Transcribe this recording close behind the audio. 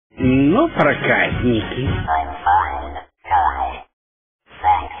Ну, проказники.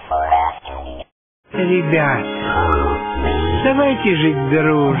 Ребят, давайте жить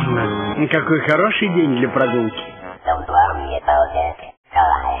дружно. Какой хороший день для прогулки.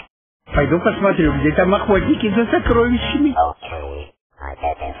 Пойду посмотрю, где там охотники за сокровищами.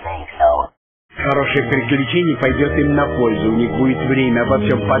 Хорошее приключение пойдет им на пользу, у них будет время обо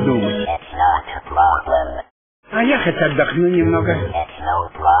всем подумать. А я хоть отдохну немного.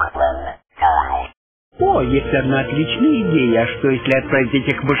 О, есть одна отличная идея. А что, если отправить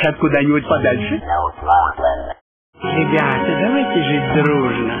этих мышат куда-нибудь подальше? Ребята, давайте жить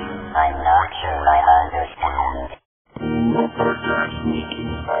дружно. Ну, проказники.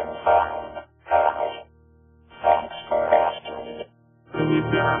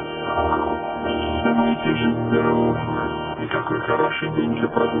 Ребята, давайте жить дружно. И какой хороший день для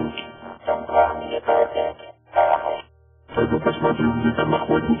прогулки. Пойду посмотрю, где там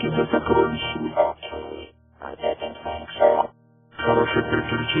охотники за сокровищами. Хорошее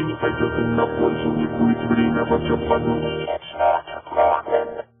приключение пойдет им на пользу, у них будет время обо всем подумать.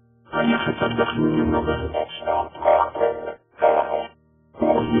 А я хоть отдохну немного.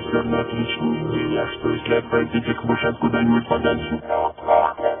 О, есть одна отличная идея. А что, если отправить этих мышат куда-нибудь подальше?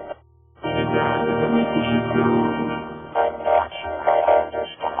 Ребята, давайте жить дружно.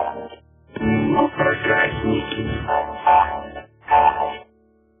 Ну, проказники.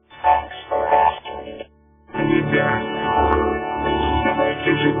 Ребята,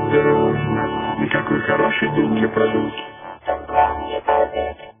 давайте жить дружно. И какой хороший день для прогулки.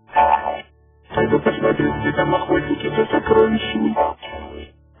 Пойду посмотрю, где там охотники за сокровищами.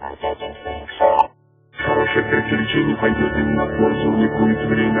 Хорошее приключение пойдет им на пользу, у них будет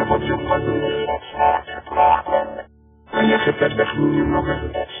время обо всем подумать. А я хоть отдохну немного.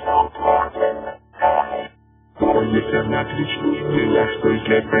 О, есть одна отличная идея. А что,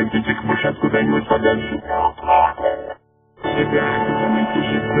 если отправить этих мышат куда-нибудь подальше? Ребята, давайте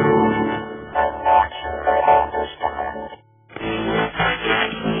жить дружно.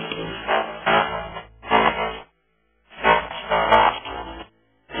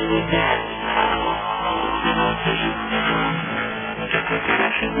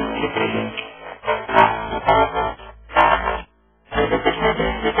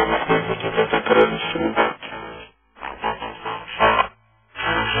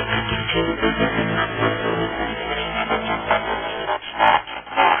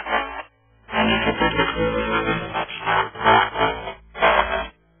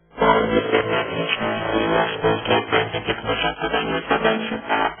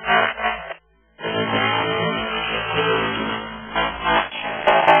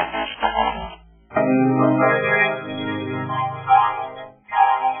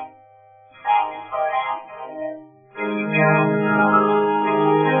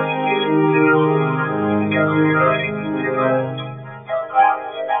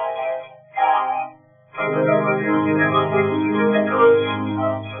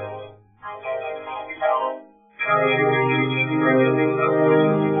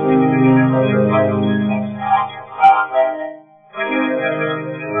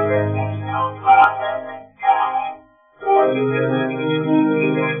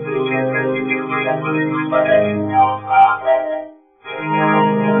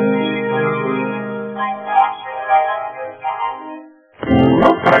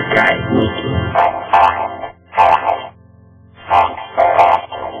 Ну, проказники.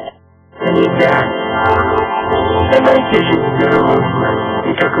 Ребята, давайте жить дружно.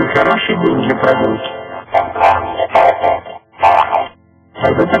 И какой хороший день для прогулки.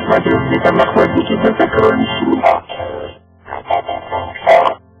 Пойду посмотрю, где там охотники за сокровищами.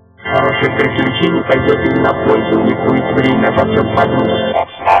 Хорошее приключение пойдет им на пользу, у них будет время обо всем подумать.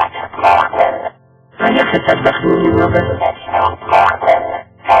 А я хоть отдохну немного.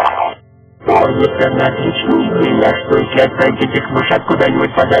 О, есть одна отличная идея. А что, если отправить этих мышат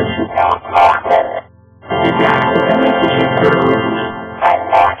куда-нибудь подальше? Ребята, давайте жить дружно.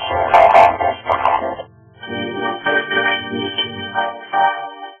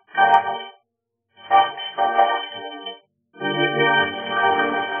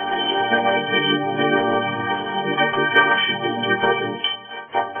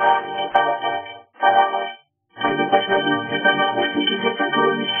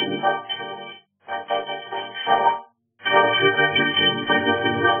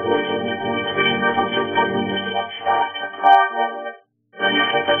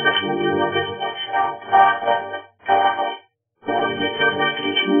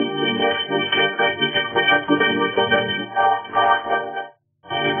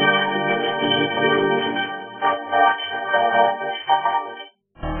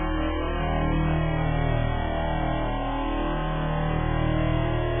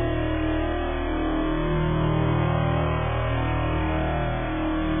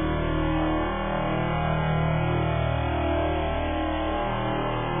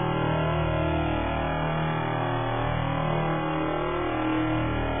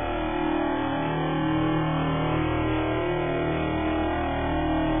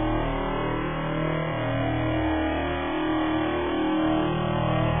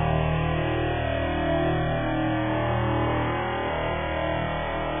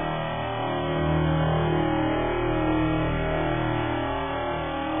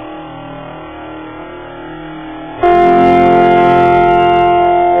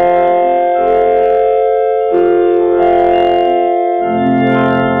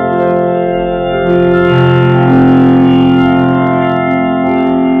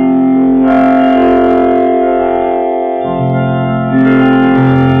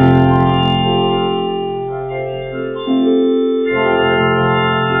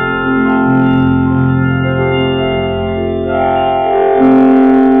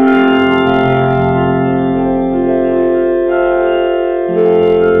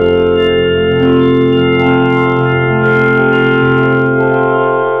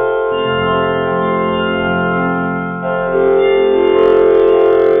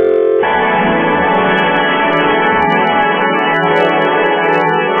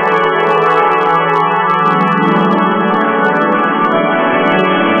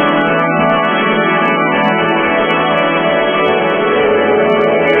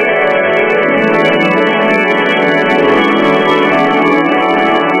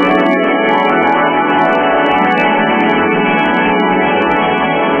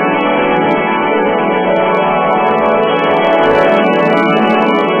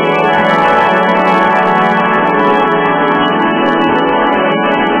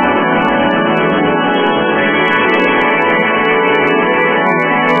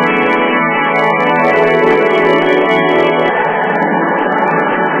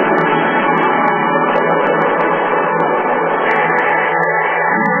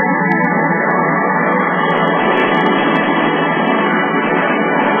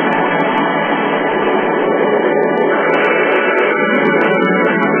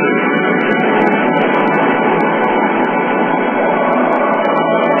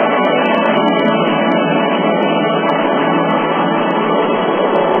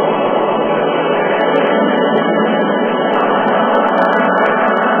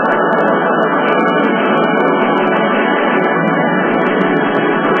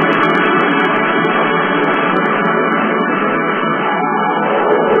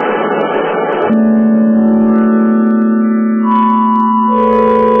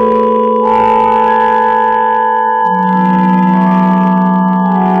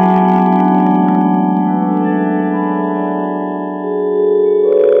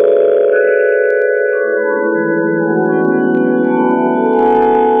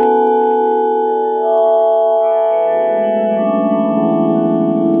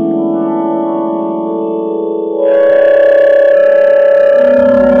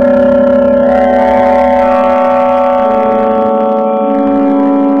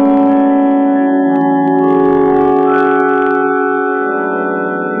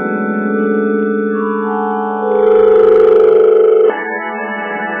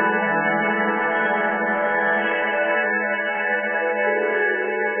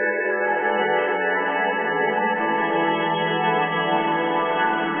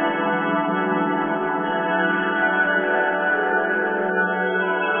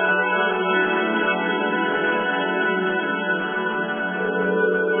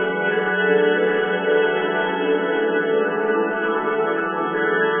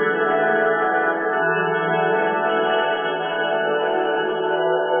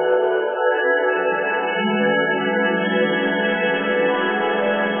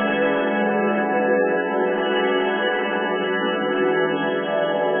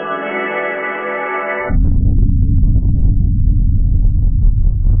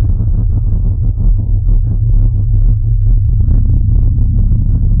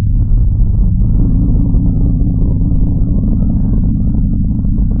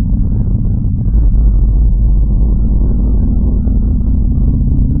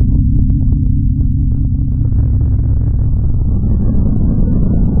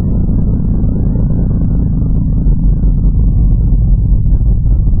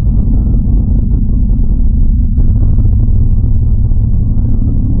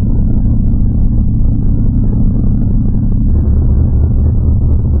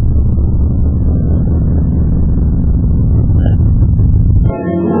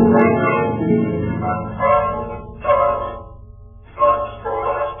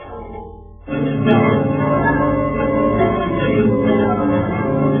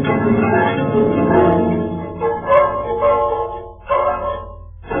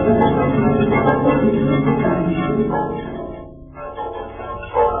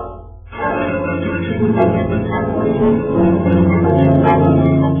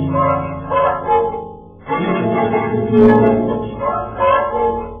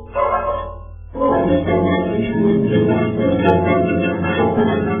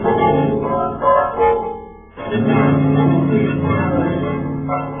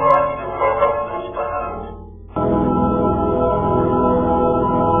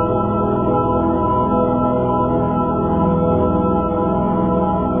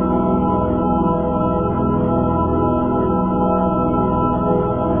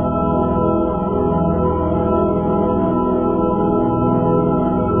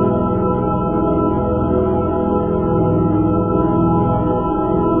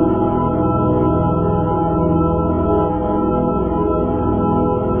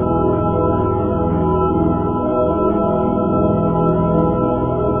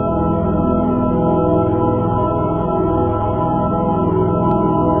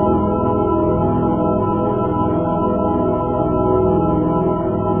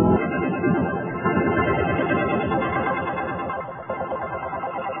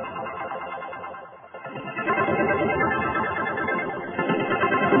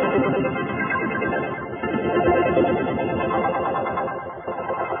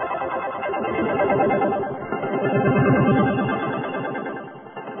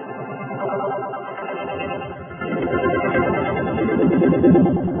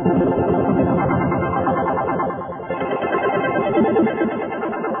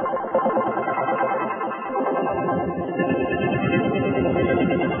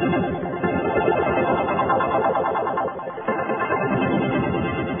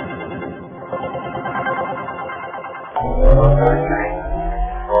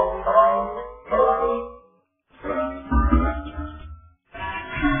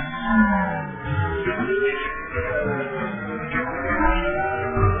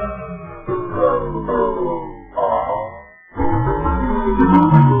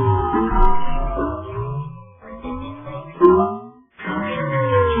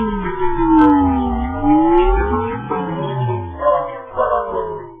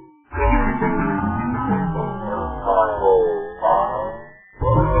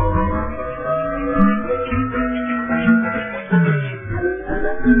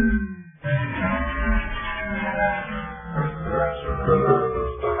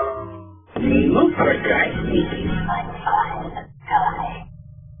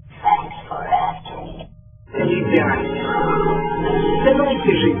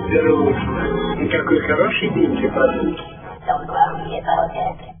 Давайте жить дружно. Какой хороший день для прогулки.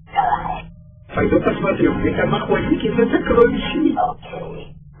 Пойду посмотрю, где там охотники за сокровищами.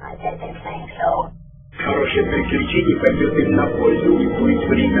 Хорошее приключение пойдет им на пользу, не будет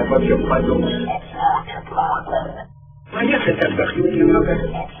время обо всем подумать. Поехать отдохнуть немного.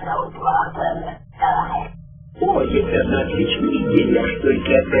 О, есть одна отличная идея, что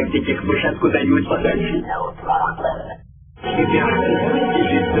если отправить этих мышат куда-нибудь подальше. Ребята, давайте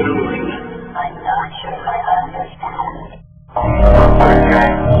жить дружно.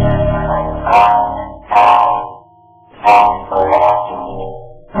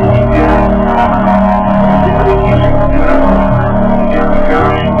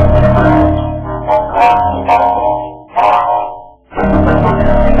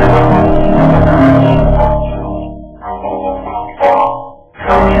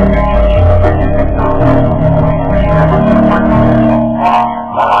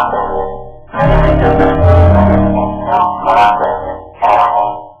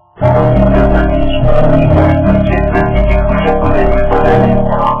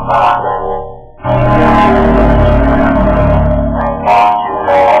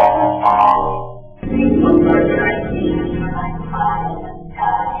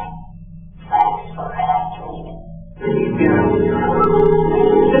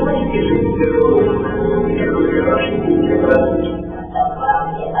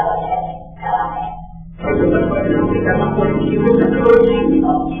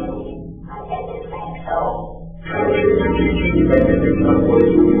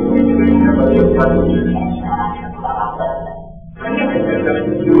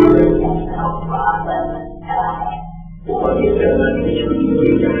 О, если она отличная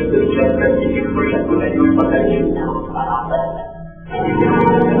идея, что сейчас как этих мышат куда-нибудь подальше.